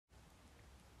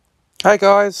Hey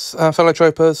guys, fellow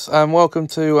Tropers, and welcome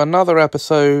to another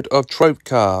episode of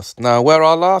TropeCast. Now, where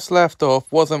I last left off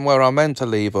wasn't where I meant to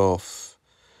leave off.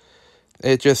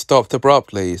 It just stopped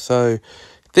abruptly. So,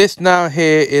 this now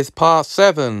here is part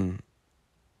 7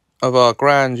 of our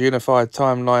grand unified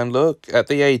timeline look at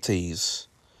the 80s.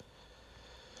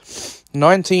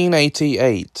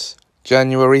 1988,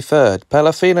 January 3rd,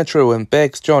 Pelafina Truant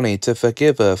begs Johnny to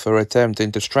forgive her for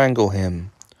attempting to strangle him.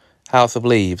 House of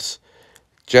Leaves.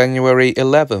 January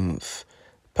 11th,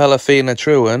 Pelafina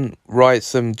Truant writes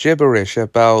some gibberish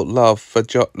about love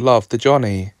to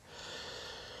Johnny.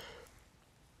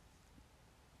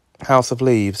 House of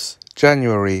Leaves.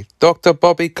 January, Dr.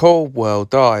 Bobby Caldwell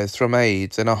dies from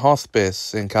AIDS in a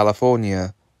hospice in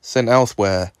California, sent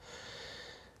elsewhere.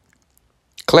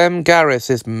 Clem Garris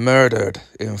is murdered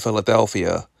in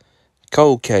Philadelphia.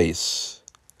 Cold case.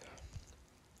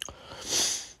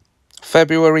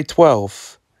 February 12th,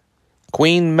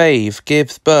 Queen Maeve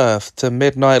gives birth to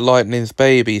Midnight Lightning's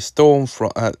baby.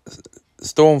 Stormfront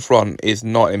is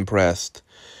not impressed.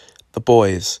 The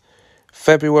Boys.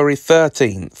 February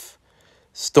 13th.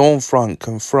 Stormfront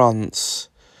confronts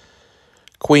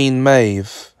Queen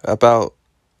Maeve about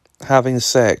having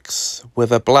sex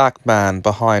with a black man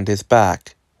behind his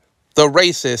back. The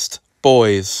Racist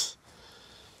Boys.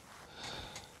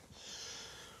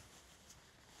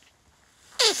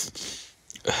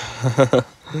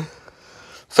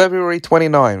 February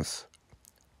 29th.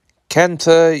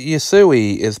 Kenta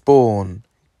Yasui is born.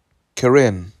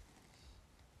 Corinne.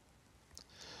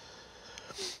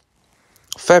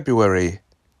 February.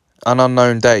 An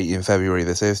unknown date in February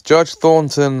this is. Judge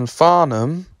Thornton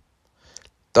Farnham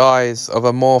dies of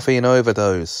a morphine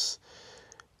overdose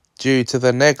due to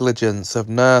the negligence of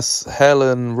nurse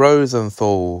Helen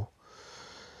Rosenthal,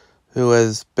 who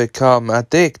has become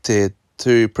addicted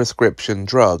to prescription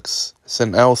drugs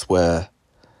sent elsewhere.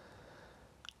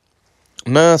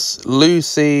 Nurse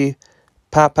Lucy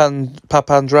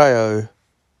Papandreou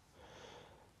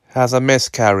has a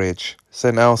miscarriage,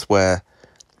 sent elsewhere.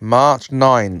 March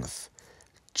 9th,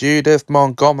 Judith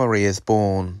Montgomery is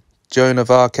born, Joan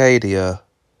of Arcadia.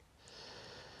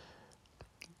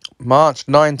 March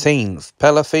 19th,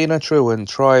 Pelafina Truant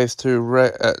tries to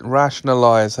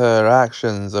rationalize her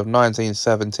actions of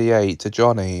 1978 to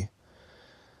Johnny.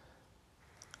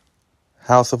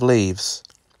 House of Leaves.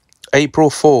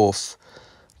 April 4th,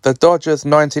 the Dodgers'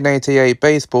 1988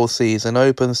 baseball season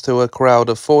opens to a crowd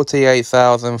of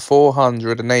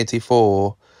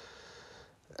 48,484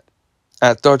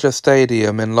 at Dodger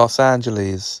Stadium in Los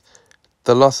Angeles.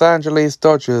 The Los Angeles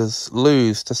Dodgers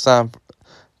lose to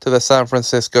the San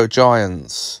Francisco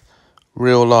Giants.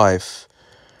 Real life.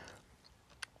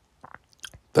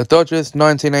 The Dodgers'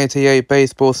 1988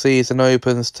 baseball season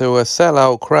opens to a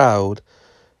sellout crowd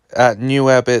at New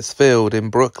Ebbets Field in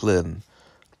Brooklyn.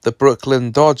 The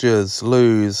Brooklyn Dodgers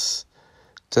lose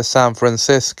to the San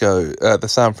Francisco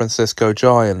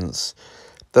Giants.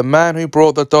 The man who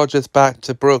brought the Dodgers back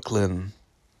to Brooklyn.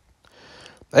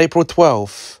 April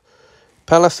 12th.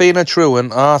 Pelafina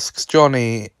Truant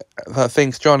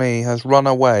thinks Johnny has run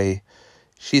away.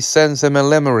 She sends him a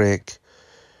limerick,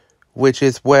 which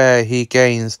is where he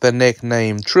gains the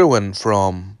nickname Truant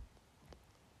from.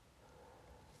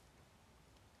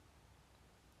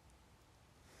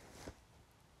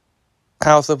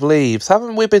 House of Leaves.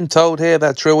 Haven't we been told here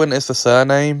that Truant is the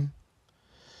surname?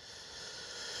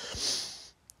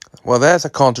 Well, there's a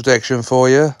contradiction for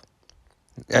you.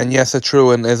 And yes, a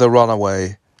Truant is a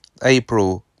runaway.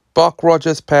 April. Buck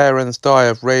Rogers' parents die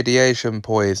of radiation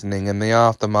poisoning in the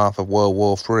aftermath of World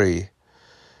War III.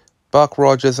 Buck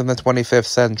Rogers in the 25th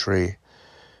century.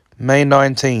 May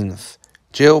 19th.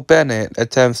 Jill Bennett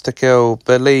attempts to kill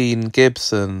Beleen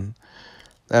Gibson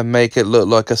and make it look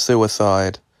like a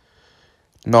suicide.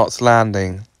 Knots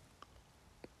Landing.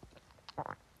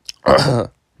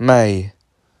 May.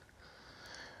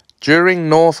 During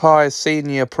North High's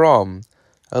senior prom,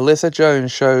 Alyssa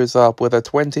Jones shows up with a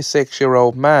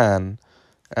 26-year-old man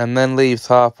and then leaves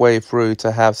halfway through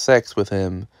to have sex with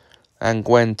him and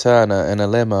Gwen Turner in a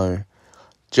limo.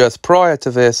 Just prior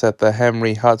to this, at the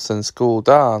Henry Hudson School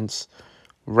dance,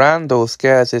 Randall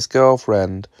scares his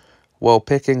girlfriend while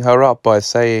picking her up by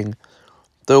saying,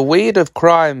 "The weed of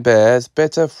crime bears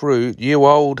bitter fruit, you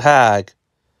old hag."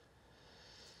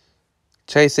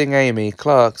 Chasing Amy,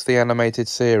 Clerks, the animated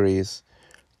series.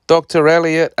 Dr.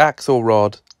 Elliot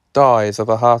Axelrod dies of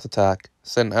a heart attack,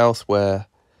 sent elsewhere.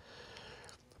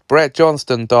 Brett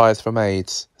Johnston dies from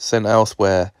AIDS, sent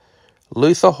elsewhere.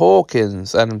 Luther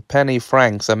Hawkins and Penny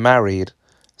Franks are married,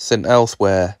 sent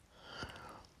elsewhere.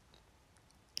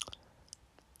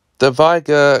 The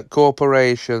Viger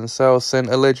Corporation sells St.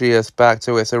 Eligius back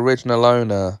to its original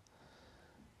owner.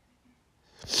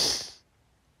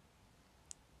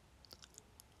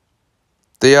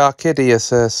 The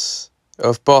Archdiocese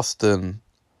of Boston.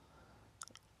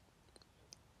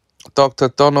 Dr.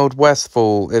 Donald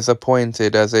Westfall is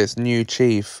appointed as its new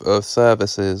Chief of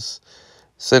Services.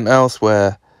 St.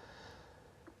 Elsewhere.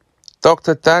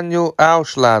 Dr. Daniel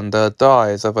Auslander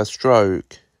dies of a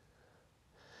stroke.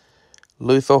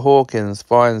 Luther Hawkins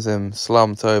finds him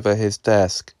slumped over his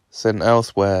desk. St.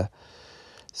 Elsewhere.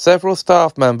 Several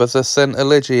staff members of St.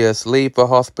 Eligius leave the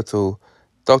hospital.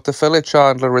 Dr. Philip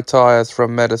Chandler retires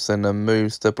from medicine and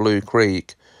moves to Blue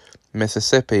Creek,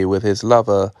 Mississippi with his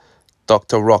lover,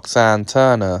 Dr. Roxanne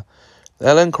Turner.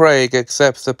 Ellen Craig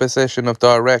accepts the position of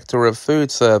Director of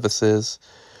Food Services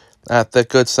at the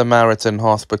Good Samaritan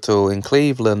Hospital in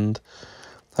Cleveland.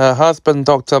 Her husband,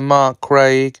 Dr. Mark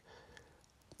Craig,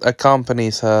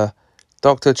 accompanies her.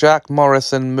 Dr. Jack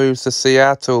Morrison moves to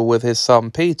Seattle with his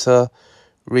son Peter,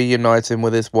 reuniting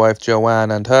with his wife Joanne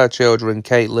and her children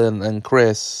Caitlin and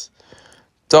Chris.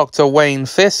 Dr. Wayne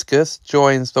Fiscus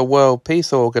joins the World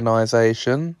Peace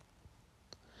Organization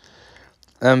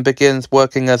and begins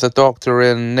working as a doctor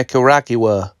in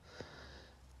Nicaragua.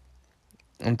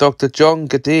 And Dr. John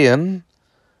Gideon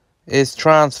is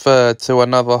transferred to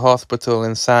another hospital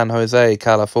in San Jose,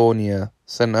 California,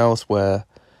 St. Elsewhere.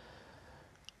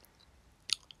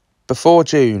 Before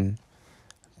June,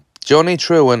 Johnny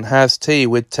Truant has tea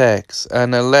with Tex,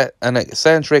 an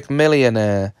eccentric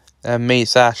millionaire, and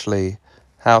meets Ashley,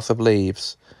 House of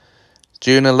Leaves.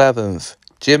 June 11th,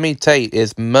 Jimmy Tate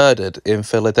is murdered in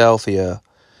Philadelphia.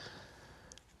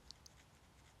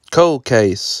 Cold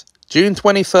Case. June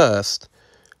 21st,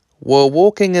 while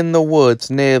walking in the woods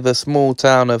near the small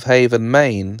town of Haven,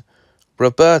 Maine,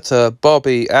 Roberta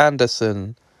Bobby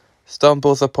Anderson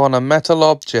stumbles upon a metal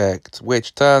object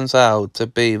which turns out to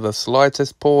be the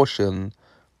slightest portion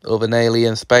of an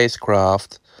alien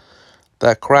spacecraft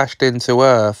that crashed into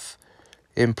Earth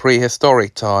in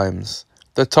prehistoric times,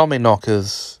 the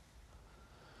Tommyknockers.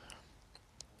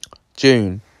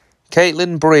 June.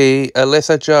 Caitlin Bree,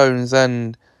 Alyssa Jones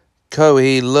and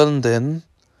Coe London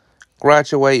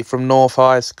graduate from North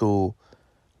High School,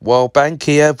 while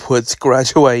Banky Edwards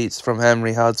graduates from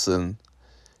Henry Hudson.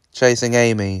 Chasing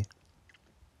Amy.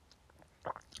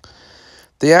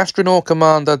 The astronaut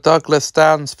commander Douglas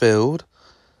Stansfield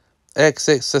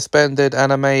exits suspended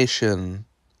animation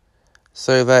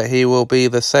so that he will be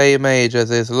the same age as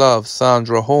his love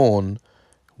Sandra Horn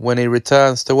when he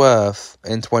returns to Earth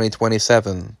in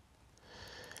 2027.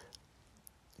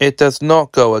 It does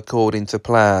not go according to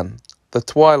plan. The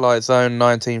Twilight Zone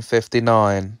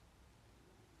 1959.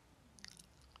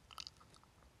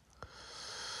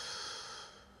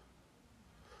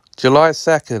 July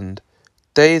 2nd,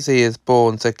 Daisy is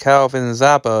born to Calvin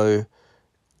Szabo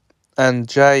and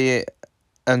Jiaying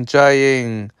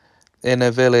in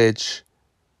a village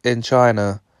in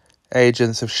China.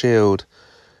 Agents of S.H.I.E.L.D.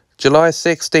 July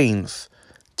 16th,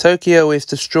 Tokyo is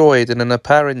destroyed in an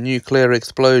apparent nuclear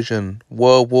explosion.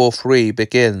 World War III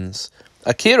begins.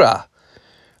 Akira.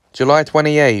 July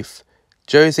 28th,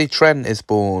 Josie Trent is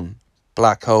born.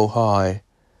 Black Hole High.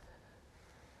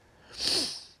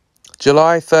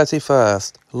 July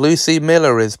 31st, Lucy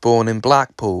Miller is born in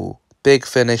Blackpool. Big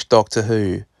Finish Doctor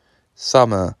Who.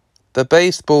 Summer. The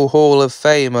Baseball Hall of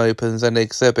Fame opens an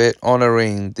exhibit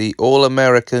honoring the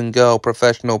All-American Girl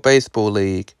Professional Baseball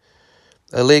League,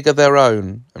 a league of their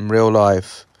own in real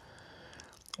life.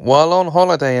 While on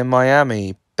holiday in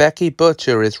Miami, Becky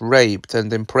Butcher is raped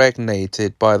and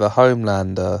impregnated by the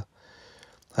Homelander.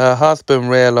 Her husband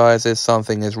realizes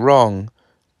something is wrong,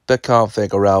 but can't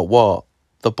figure out what.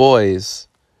 The Boys.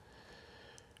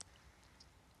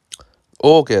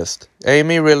 August.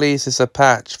 Amy releases a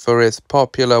patch for its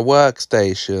popular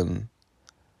workstation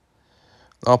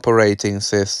operating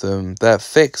system that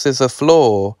fixes a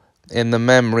flaw in the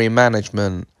memory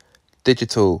management.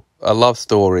 Digital. A love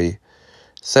story.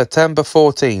 September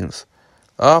 14th.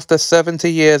 After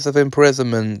 70 years of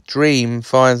imprisonment, Dream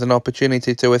finds an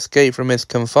opportunity to escape from his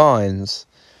confines.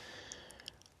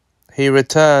 He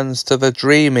returns to the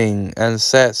dreaming and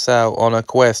sets out on a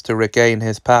quest to regain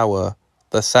his power.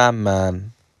 The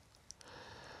Sandman.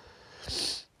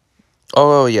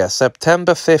 Oh yeah,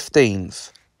 September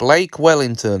 15th. Blake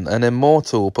Wellington, an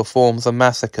immortal, performs a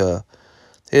massacre.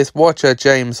 His watcher,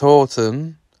 James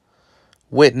Horton,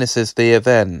 witnesses the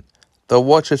event. The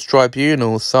Watchers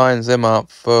Tribunal signs him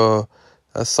up for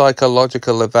a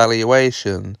psychological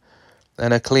evaluation,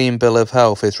 and a clean bill of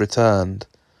health is returned.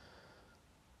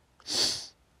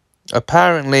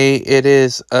 Apparently, it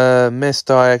is a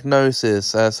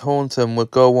misdiagnosis, as Horton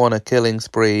would go on a killing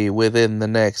spree within the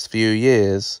next few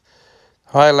years.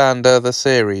 Highlander the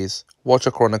series,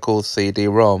 Watcher Chronicles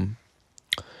CD-ROM.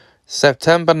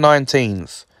 September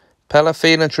 19th.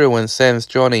 Pelafina Truant sends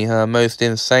Johnny her most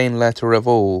insane letter of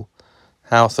all,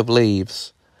 House of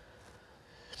Leaves.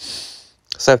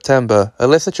 September.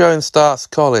 Alyssa Jones starts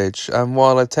college and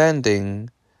while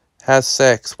attending has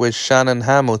sex with Shannon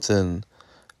Hamilton.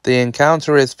 The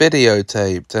encounter is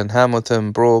videotaped and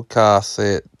Hamilton broadcasts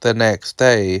it the next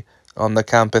day on the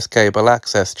campus cable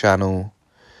access channel.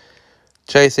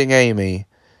 Chasing Amy.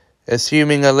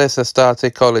 Assuming Alyssa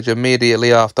started college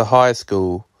immediately after high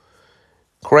school.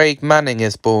 Craig Manning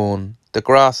is born.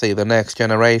 Degrassi, the next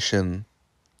generation.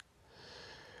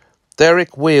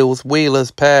 Derek Wheeler's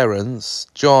parents,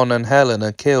 John and Helen,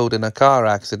 are killed in a car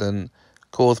accident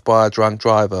caused by a drunk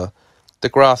driver.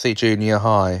 Degrassi Junior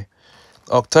High.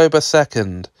 October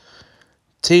 2nd.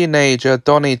 Teenager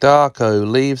Donnie Darko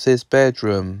leaves his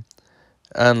bedroom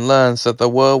and learns that the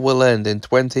world will end in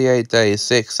 28 days,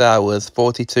 6 hours,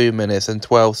 42 minutes and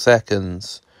 12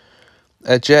 seconds.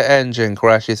 A jet engine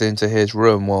crashes into his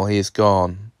room while he's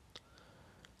gone.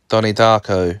 Donnie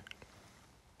Darko.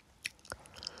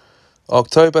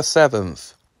 October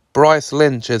 7th. Bryce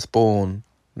Lynch is born.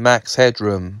 Max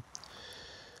Headroom.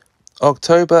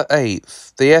 October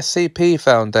 8th. The SCP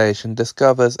Foundation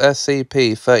discovers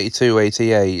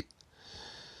SCP-3288.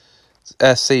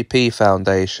 SCP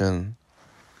Foundation.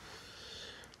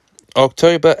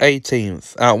 October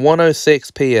 18th. At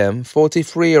 1:06 p.m.,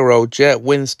 43-year-old Jet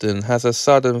Winston has a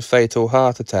sudden fatal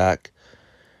heart attack,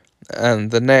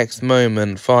 and the next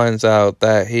moment finds out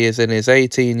that he is in his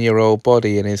 18-year-old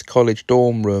body in his college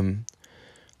dorm room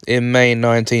in May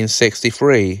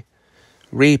 1963.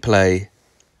 Replay.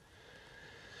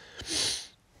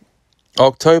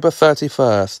 October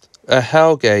 31st. A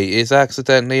Hellgate is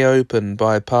accidentally opened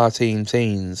by partying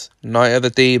teens. Night of the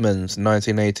Demons,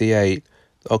 1988.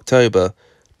 October.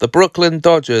 The Brooklyn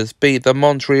Dodgers beat the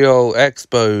Montreal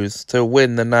Expos to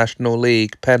win the National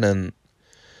League pennant,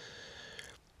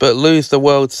 but lose the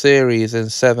World Series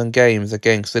in 7 games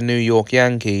against the New York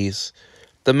Yankees.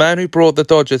 The man who brought the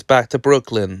Dodgers back to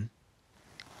Brooklyn.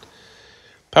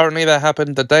 Apparently that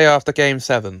happened the day after Game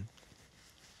 7.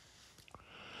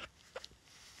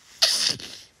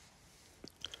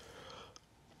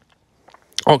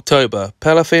 October.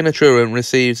 Pelafina Truant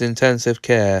receives intensive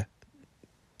care.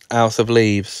 House of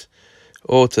Leaves.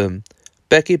 Autumn.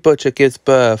 Becky Butcher gives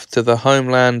birth to the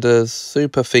Homelander's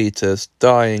super fetus,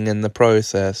 dying in the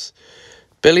process.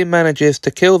 Billy manages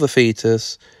to kill the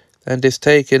fetus and is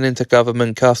taken into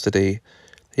government custody.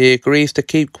 He agrees to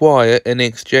keep quiet in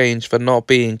exchange for not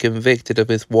being convicted of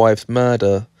his wife's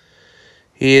murder.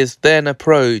 He is then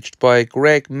approached by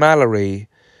Greg Mallory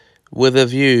with a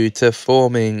view to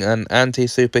forming an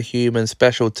anti-superhuman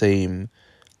special team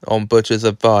on Butcher's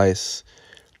advice.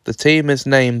 The team is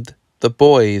named The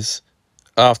Boys,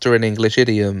 after an English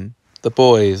idiom. The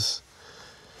Boys.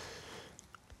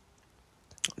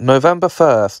 November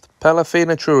 1st.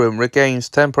 Pelafina Truant regains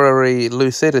temporary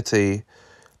lucidity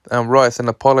and writes an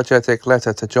apologetic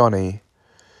letter to Johnny.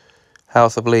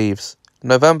 House of Leaves.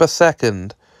 November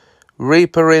 2nd.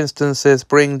 Reaper instances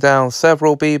bring down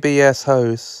several BBS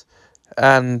hosts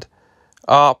and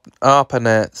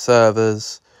ARPANET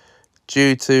servers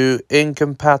due to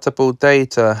incompatible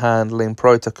data handling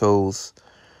protocols.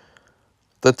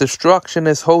 The destruction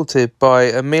is halted by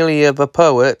Amelia the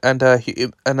Poet and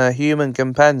her human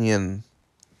companion.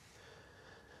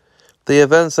 The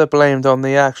events are blamed on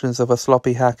the actions of a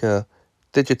sloppy hacker.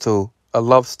 Digital, a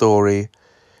love story.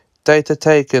 Data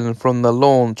taken from the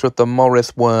launch of the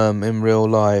Morris worm in real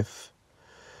life.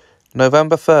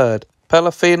 November 3rd.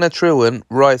 Pelafina Truant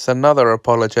writes another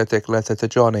apologetic letter to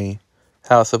Johnny.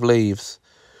 House of Leaves.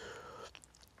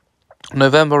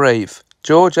 November 8th.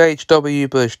 George H.W.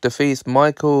 Bush defeats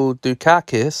Michael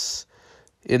Dukakis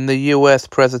in the U.S.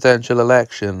 presidential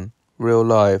election. Real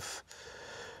life.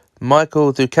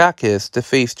 Michael Dukakis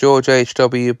defeats George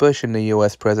H.W. Bush in the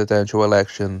U.S. presidential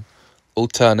election.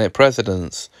 Alternate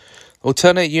presidents.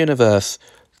 Alternate universe.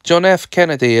 John F.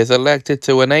 Kennedy is elected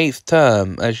to an 8th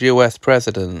term as U.S.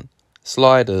 president.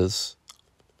 Sliders.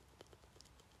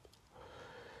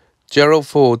 Gerald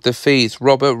Ford defeats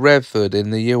Robert Redford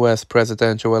in the U.S.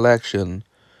 presidential election.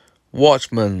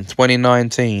 Watchmen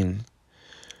 2019.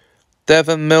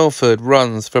 Devin Milford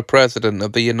runs for President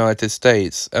of the United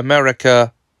States.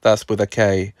 America, that's with a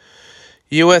K.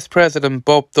 U.S. President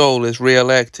Bob Dole is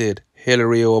re-elected.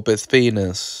 Hillary orbits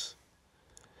Venus.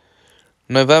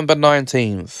 November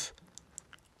 19th.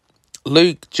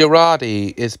 Luke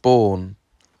Girardi is born.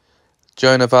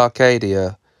 Joan of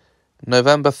Arcadia.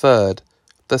 November 3rd,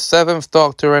 the 7th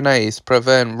Doctor and Ace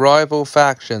prevent rival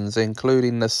factions,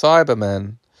 including the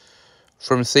Cybermen,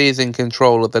 from seizing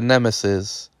control of the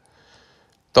Nemesis.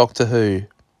 Doctor Who.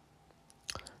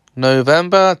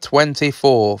 November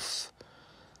 24th,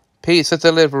 pizza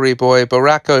delivery boy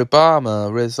Barack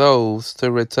Obama resolves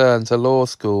to return to law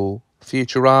school.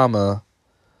 Futurama.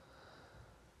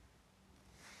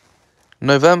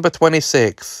 November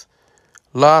 26th,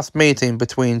 last meeting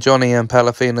between Johnny and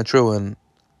Pelafina Truant.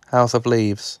 House of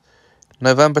Leaves.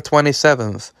 November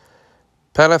 27th,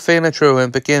 Pelafina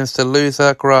Truant begins to lose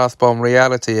her grasp on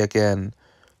reality again,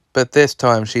 but this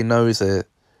time she knows it.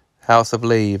 House of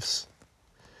Leaves.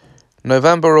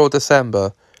 November or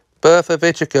December, birth of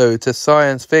Ichiko to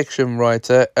science fiction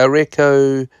writer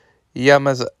Eriko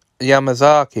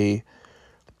Yamazaki.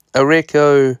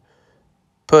 Eriko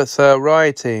puts her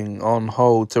writing on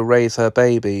hold to raise her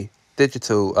baby.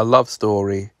 Digital, a love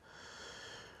story.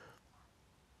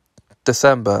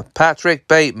 December, Patrick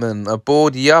Bateman, a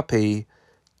bored yuppie,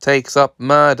 takes up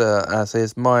murder as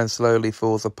his mind slowly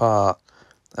falls apart.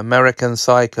 American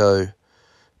Psycho.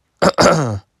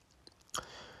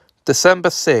 December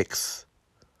 6th,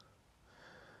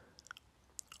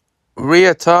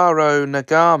 Ryotaro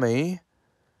Nagami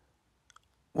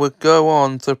would go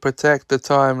on to protect the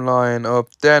timeline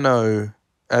of Denno,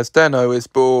 as Denno is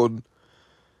born.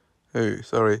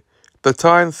 The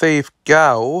time thief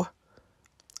Gao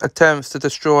attempts to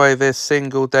destroy this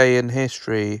single day in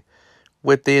history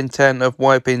with the intent of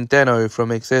wiping Denno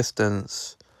from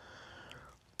existence,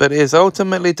 but is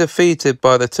ultimately defeated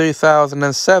by the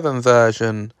 2007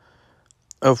 version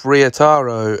of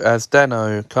Ryotaro as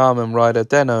Denno, Kamen Rider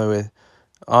Denno.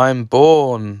 I'm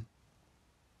Born.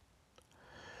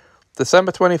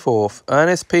 December 24th,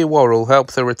 Ernest P. Worrell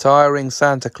helps a retiring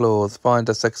Santa Claus find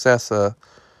a successor.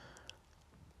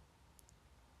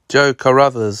 Joe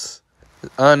Carruthers.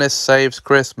 Ernest Saves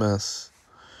Christmas.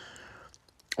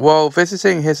 While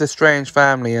visiting his estranged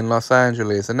family in Los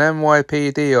Angeles, an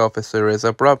NYPD officer is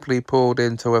abruptly pulled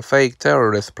into a fake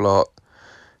terrorist plot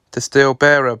to steal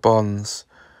bearer bonds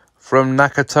from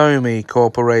Nakatomi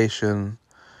Corporation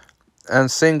and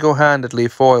single-handedly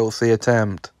foils the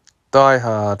attempt. Die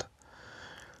Hard.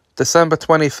 December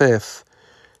 25th,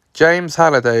 James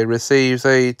Halliday receives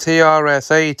a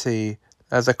TRS-80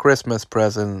 as a Christmas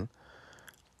present,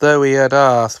 though he had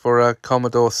asked for a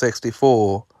Commodore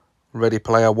 64, Ready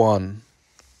Player One.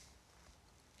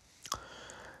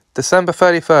 December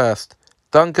 31st,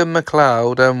 Duncan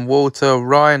MacLeod and Walter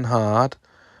Reinhardt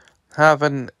have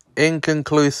an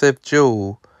inconclusive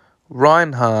duel.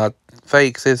 Reinhardt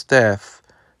fakes his death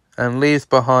and leaves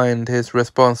behind his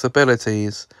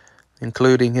responsibilities,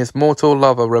 including his mortal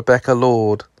lover Rebecca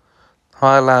Lord.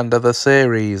 Highlander the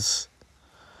series.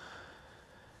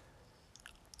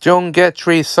 John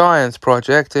Ghetri's science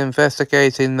project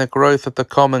investigating the growth of the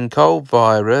common cold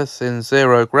virus in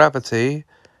zero gravity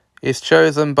is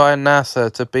chosen by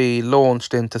NASA to be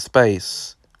launched into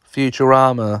space.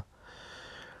 Futurama.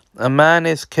 A man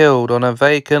is killed on a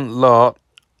vacant lot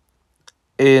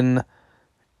in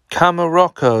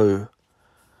Kamurocho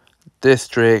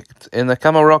district,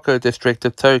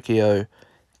 of Tokyo.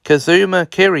 Kazuma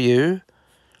Kiryu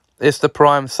is the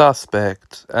prime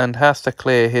suspect and has to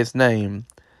clear his name.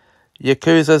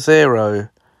 Yakuza 0.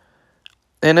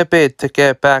 In a bid to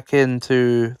get back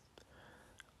into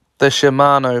the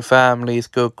Shimano family's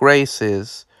good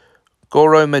graces,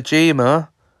 Goro Majima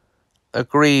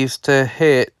agrees to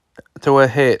a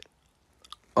hit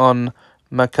on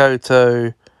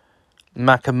Makoto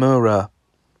Makamura.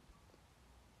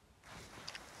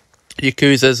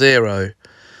 Yakuza 0.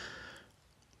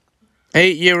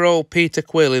 8-year-old Peter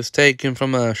Quill is taken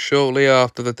from Earth shortly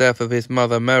after the death of his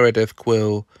mother Meredith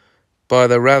Quill by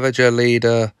the Ravager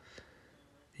leader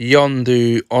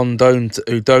Yondu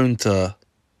Udonta,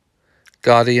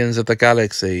 Guardians of the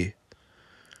Galaxy.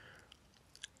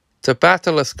 To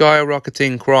battle a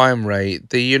skyrocketing crime rate,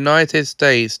 the United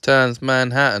States turns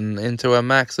Manhattan into a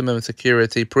maximum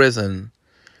security prison.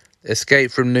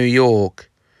 Escape from New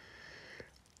York.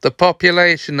 The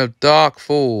population of Dark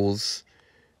Falls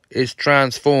is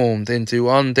transformed into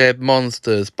undead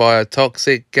monsters by a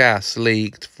toxic gas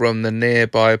leaked from the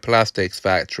nearby plastics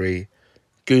factory.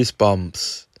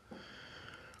 Goosebumps.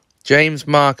 James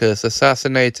Marcus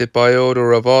assassinated by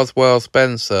order of Oswald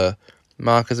Spencer.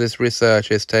 Marcus's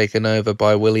research is taken over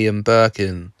by William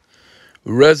Birkin.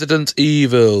 Resident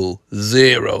Evil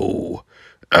 0.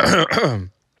 Albert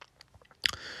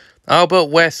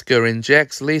Wesker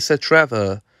injects Lisa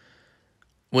Trevor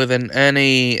with an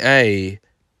NEA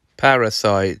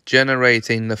parasite,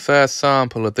 generating the first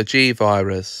sample of the G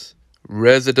virus.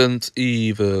 Resident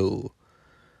Evil.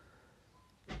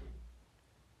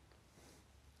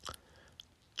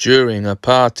 During a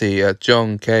party at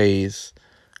John Kay's,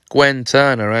 Gwen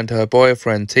Turner and her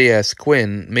boyfriend T.S.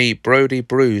 Quinn meet Brody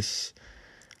Bruce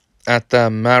at the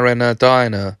Mariner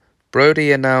Diner.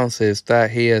 Brody announces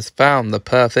that he has found the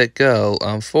perfect girl.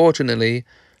 Unfortunately,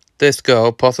 this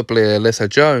girl, possibly Alyssa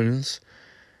Jones,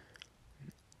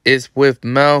 is with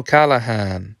Mel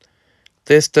Callahan.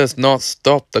 This does not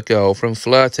stop the girl from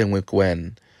flirting with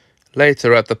Gwen.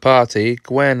 Later at the party,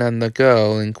 Gwen and the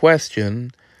girl in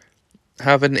question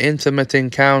have an intimate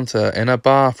encounter in a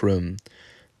bathroom.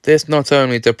 This not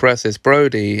only depresses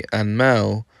Brody and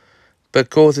Mel,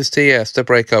 but causes T.S. to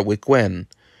break up with Gwen.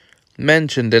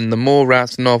 Mentioned in the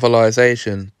Mallrats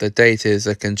novelization, the date is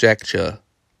a conjecture.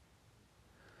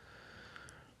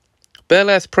 Bill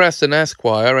S. Preston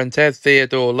Esquire and Ted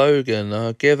Theodore Logan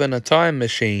are given a time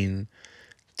machine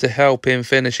to help in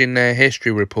finishing their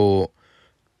history report.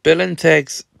 Bill and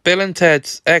Ted's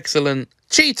excellent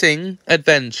cheating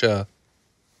adventure.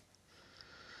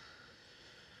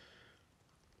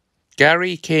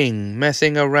 Gary King,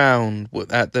 messing around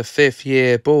at the 5th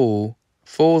year ball,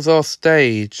 falls off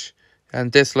stage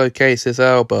and dislocates his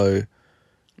elbow.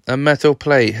 A metal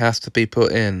plate has to be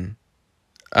put in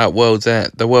at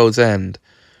the World's End.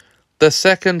 The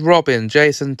second Robin,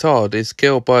 Jason Todd, is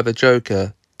killed by the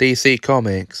Joker. DC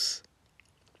Comics.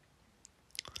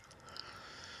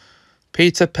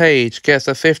 Peter Page gets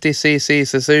a 50cc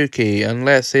Suzuki and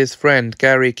lets his friend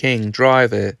Gary King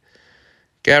drive it.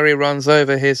 Gary runs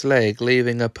over his leg,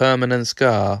 leaving a permanent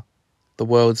scar. The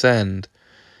World's End.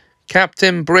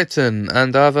 Captain Britain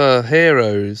and other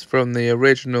heroes from the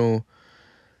original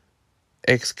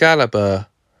Excalibur.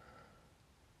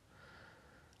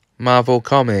 Marvel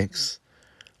Comics.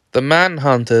 The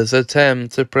Manhunters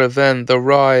attempt to prevent the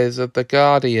rise of the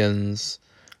Guardians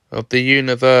of the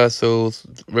Universal's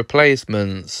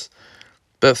replacements,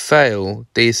 but fail.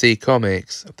 DC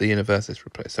Comics. Of the Universal's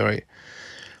replacements,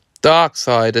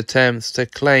 Darkseid attempts to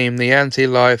claim the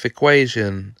anti-life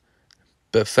equation,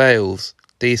 but fails.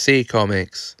 DC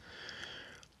Comics.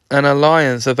 An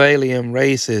alliance of alien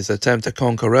races attempt to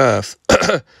conquer Earth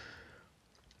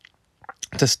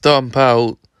to stomp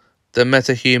out the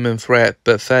metahuman threat,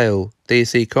 but fail.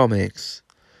 DC Comics.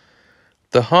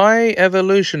 The High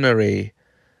Evolutionary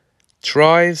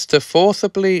tries to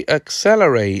forcibly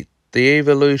accelerate the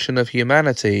evolution of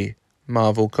humanity.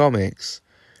 Marvel Comics.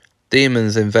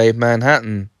 Demons invade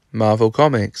Manhattan. Marvel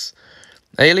Comics.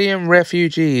 Alien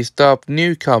refugees dubbed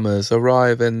newcomers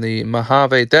arrive in the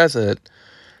Mojave Desert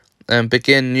and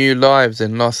begin new lives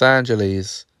in Los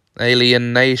Angeles.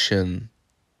 Alien Nation.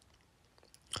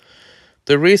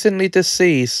 The recently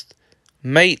deceased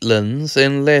Maitlands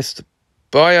enlist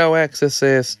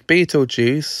bioexorcist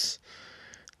Beetlejuice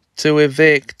to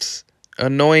evict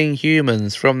annoying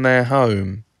humans from their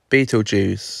home.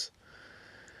 Beetlejuice.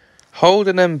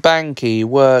 Holden and Banky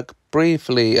work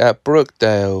briefly at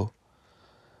Brookdale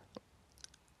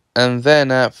and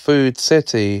then at Food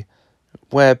City,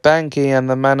 where Banky and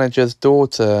the manager's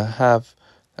daughter have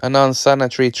an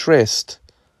unsanitary tryst.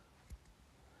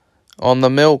 On the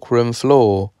milkroom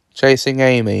floor, chasing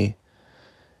Amy.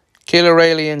 Killer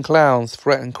alien clowns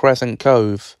threaten Crescent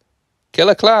Cove.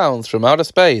 Killer clowns from outer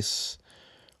space.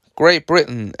 Great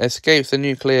Britain escapes the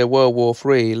nuclear World War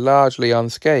III largely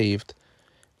unscathed.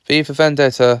 V for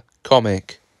Vendetta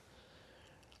comic.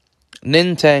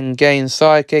 Nintendo gains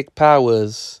psychic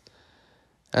powers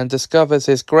and discovers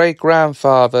his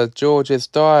great-grandfather George's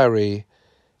diary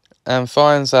and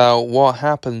finds out what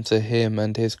happened to him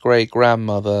and his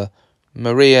great-grandmother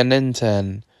Maria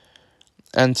Nintendo,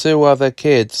 and 2 other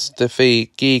kids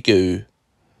defeat Gigu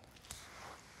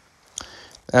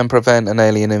and prevent an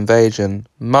alien invasion.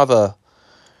 Mother.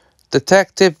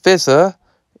 Detective Visser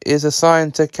is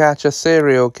assigned to catch a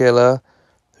serial killer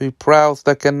who prowls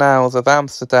the canals of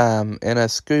Amsterdam in a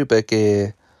scuba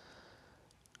gear.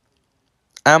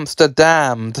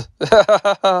 Amsterdammed.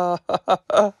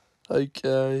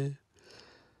 Okay.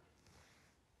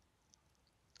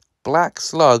 Black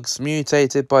slugs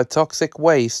mutated by toxic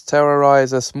waste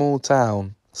terrorize a small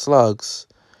town. Slugs.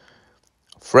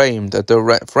 Framed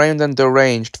and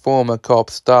deranged former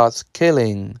cop starts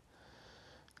killing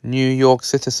New York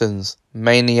citizens.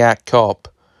 Maniac cop.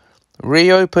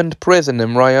 Reopened prison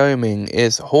in Wyoming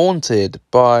is haunted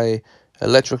by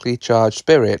electrically charged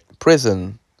spirit.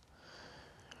 Prison.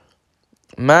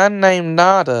 Man named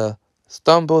Nada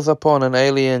stumbles upon an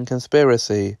alien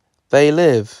conspiracy. They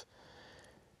live.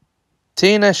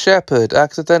 Tina Shepard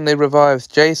accidentally revives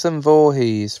Jason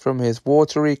Voorhees from his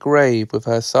watery grave with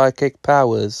her psychic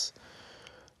powers.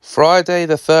 Friday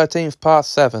the 13th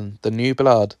past 7, The New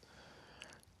Blood.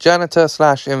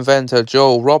 Janitor/inventor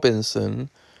Joel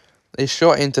Robinson is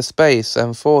shot into space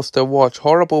and forced to watch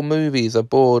horrible movies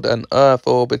aboard an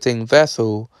Earth-orbiting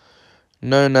vessel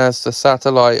known as the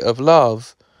Satellite of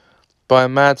Love by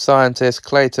mad scientists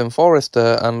Clayton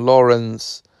Forrester and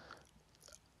Lawrence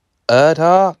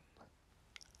Erdhart.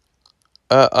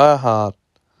 To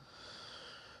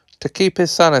keep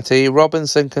his sanity,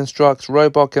 Robinson constructs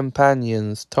robot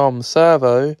companions Tom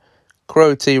Servo,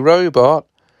 Crow T Robot,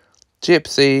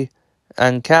 Gypsy,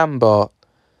 and Cambot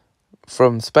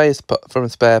from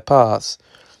spare parts.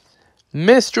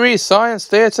 Mystery Science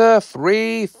Theater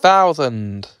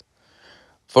 3000.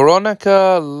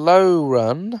 Veronica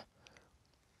Lowrun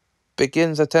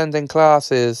begins attending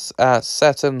classes at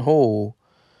Seton Hall.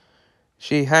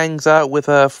 She hangs out with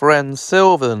her friend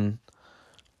Sylvan.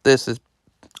 This is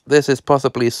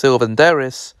possibly Sylvan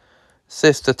Derris,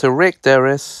 sister to Rick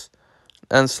Derris,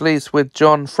 and sleeps with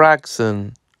John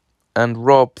Fragson and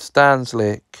Rob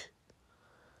Stanslick.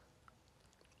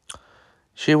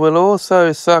 She will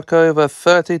also suck over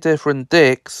 30 different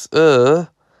dicks,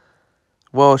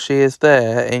 while she is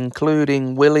there,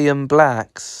 including William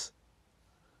Black's.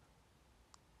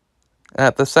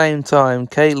 At the same time,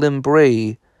 Caitlin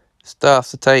Bree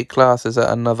starts to take classes at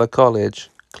another college,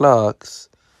 Clark's.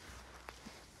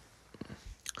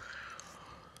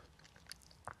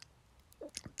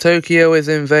 Tokyo is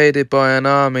invaded by an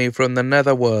army from the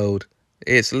Netherworld.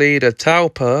 Its leader,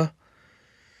 Talpa,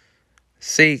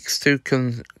 seeks to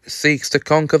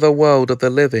conquer the world of the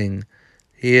living.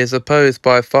 He is opposed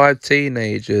by 5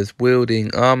 teenagers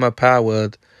wielding armor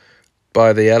powered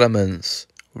by the elements,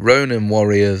 Ronin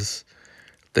warriors.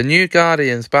 The New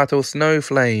Guardians battle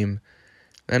Snowflame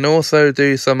and also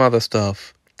do some other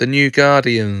stuff. The New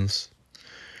Guardians.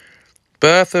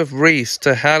 Birth of Reese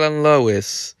to Hal and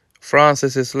Lois.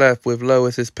 Francis is left with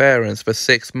Lois's parents for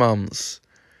 6 months.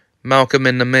 Malcolm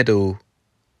in the middle.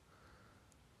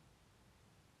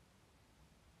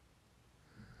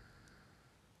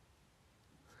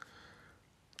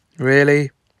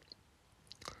 Really?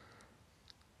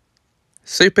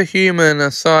 Superhuman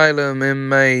asylum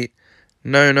inmate,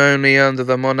 known only under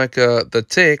the moniker The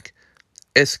Tick,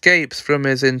 escapes from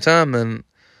his internment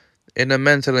in a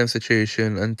mental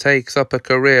institution and takes up a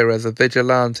career as a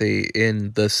vigilante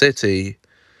in the city.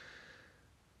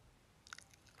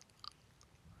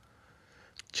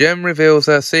 Jem reveals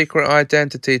her secret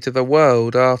identity to the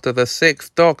world after the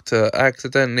 6th Doctor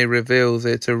accidentally reveals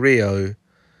it to Rio.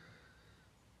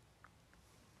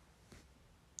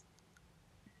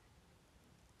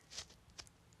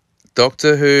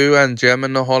 Doctor Who and Jem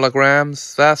and the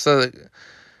Holograms, that's a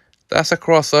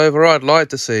crossover I'd like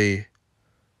to see.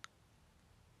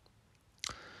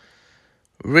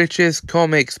 Rich's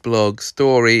Comics blog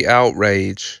story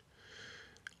outrage.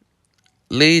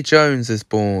 Lee Jones is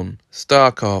born.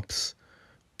 Star Cops.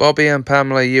 Bobby and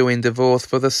Pamela Ewing divorce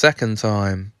for the 2nd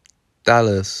time.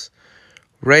 Dallas.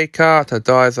 Ray Carter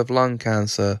dies of lung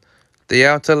cancer. The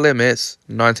Outer Limits,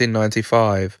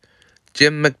 1995.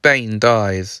 Jim McBain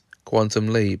dies. Quantum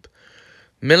Leap.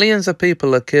 Millions of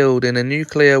people are killed in a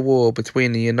nuclear war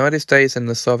between the United States and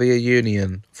the Soviet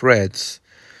Union. Freds.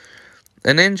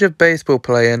 An injured baseball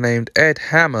player named Ed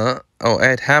Hamner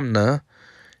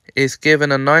is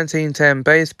given a 1910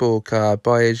 baseball card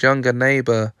by his younger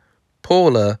neighbor,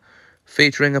 Paula,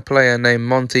 featuring a player named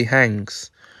Monty Hanks.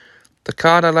 The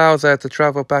card allows her to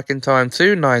travel back in time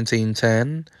to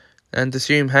 1910 and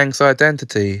assume Hanks'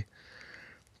 identity.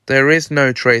 There is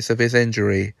no trace of his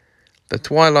injury. The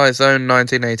Twilight Zone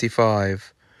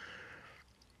 1985.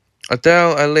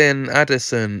 Adele Alyn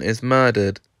Addison is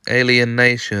murdered. Alien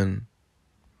Nation.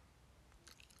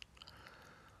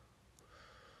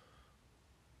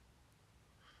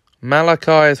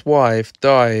 Malachi's wife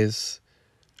dies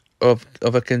of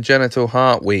a congenital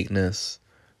heart weakness.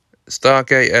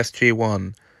 Stargate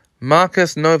SG-1.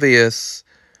 Marcus Novius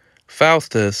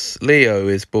Faustus Leo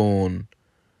is born.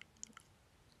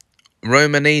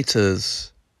 Romanitas.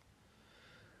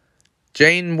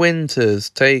 Jane Winters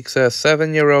takes her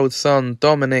 7-year-old son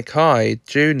Dominic Hyde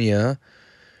Jr.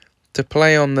 to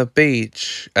play on the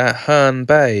beach at Herne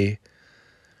Bay,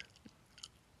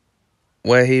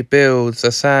 where he builds a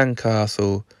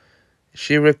sandcastle.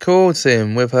 She records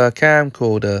him with her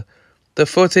camcorder. The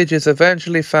footage is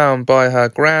eventually found by her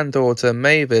granddaughter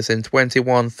Mavis in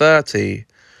 2130.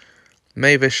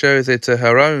 Mavis shows it to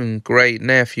her own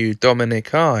great-nephew Dominic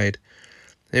Hyde,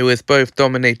 who is both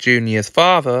Dominic Jr.'s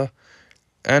father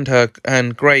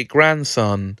and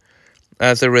great-grandson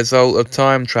as a result of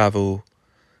time travel.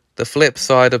 The flip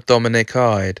side of Dominic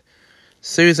Hyde.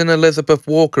 Susan Elizabeth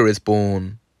Walker is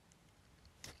born.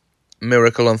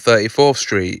 Miracle on 34th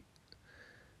Street.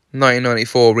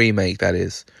 1994 remake, that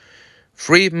is.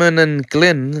 Friedman and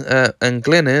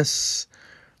Glynis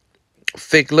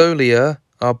Figlolia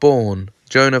are born.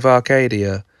 Joan of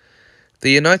Arcadia.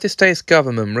 The United States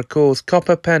government recalls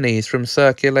copper pennies from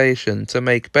circulation to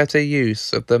make better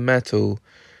use of the metal.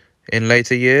 In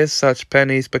later years, such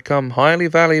pennies become highly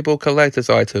valuable collector's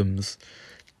items.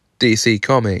 DC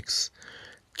Comics.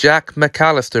 Jack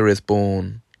McAllister is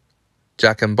born.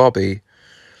 Jack and Bobby.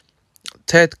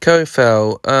 Ted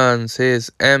Koffel earns his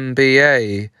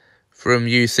MBA from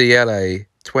UCLA.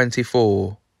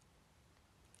 24.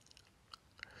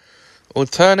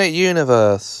 Alternate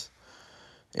universe.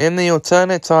 In the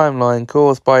alternate timeline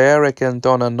caused by Eric and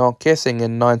Donna not kissing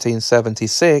in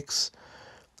 1976,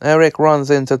 Eric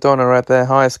runs into Donna at their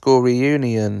high school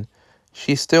reunion.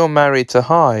 She's still married to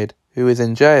Hyde, who is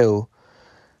in jail.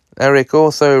 Eric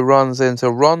also runs into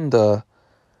Rhonda,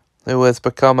 who has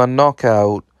become a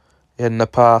knockout in the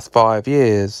past 5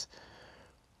 years.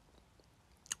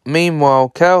 Meanwhile,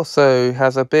 Kelso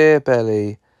has a beer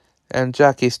belly, and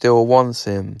Jackie still wants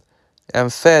him,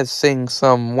 and Fez sings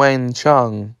some Wang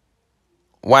Chung.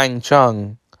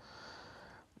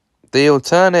 The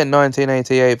alternate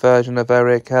 1988 version of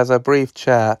Eric has a brief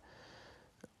chat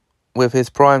with his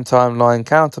prime timeline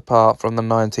counterpart from the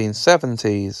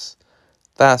 1970s.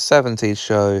 That 70s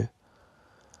show.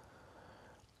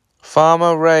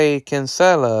 Farmer Ray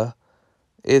Kinsella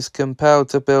is compelled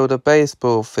to build a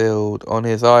baseball field on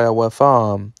his Iowa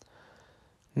farm.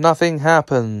 Nothing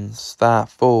happens that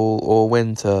fall or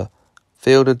winter.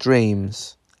 Field of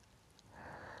Dreams.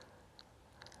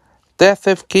 Death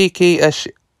of Kiki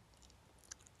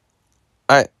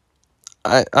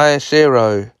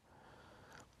Ayashiro.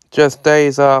 Just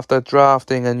days after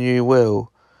drafting a new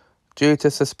will. Due to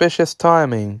suspicious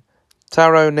timing,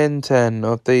 Taro Ninten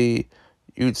of the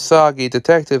Utsagi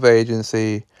Detective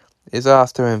Agency is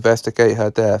asked to investigate her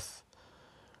death.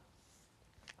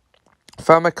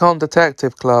 Famicom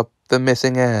Detective Club, The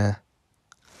Missing Heir.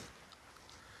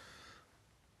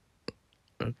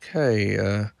 Okay,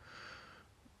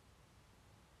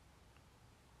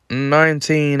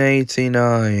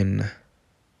 1989.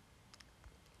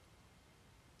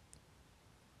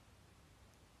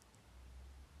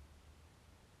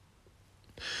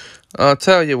 I'll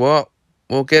tell you what,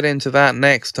 we'll get into that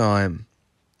next time.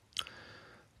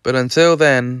 But until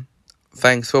then,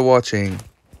 thanks for watching.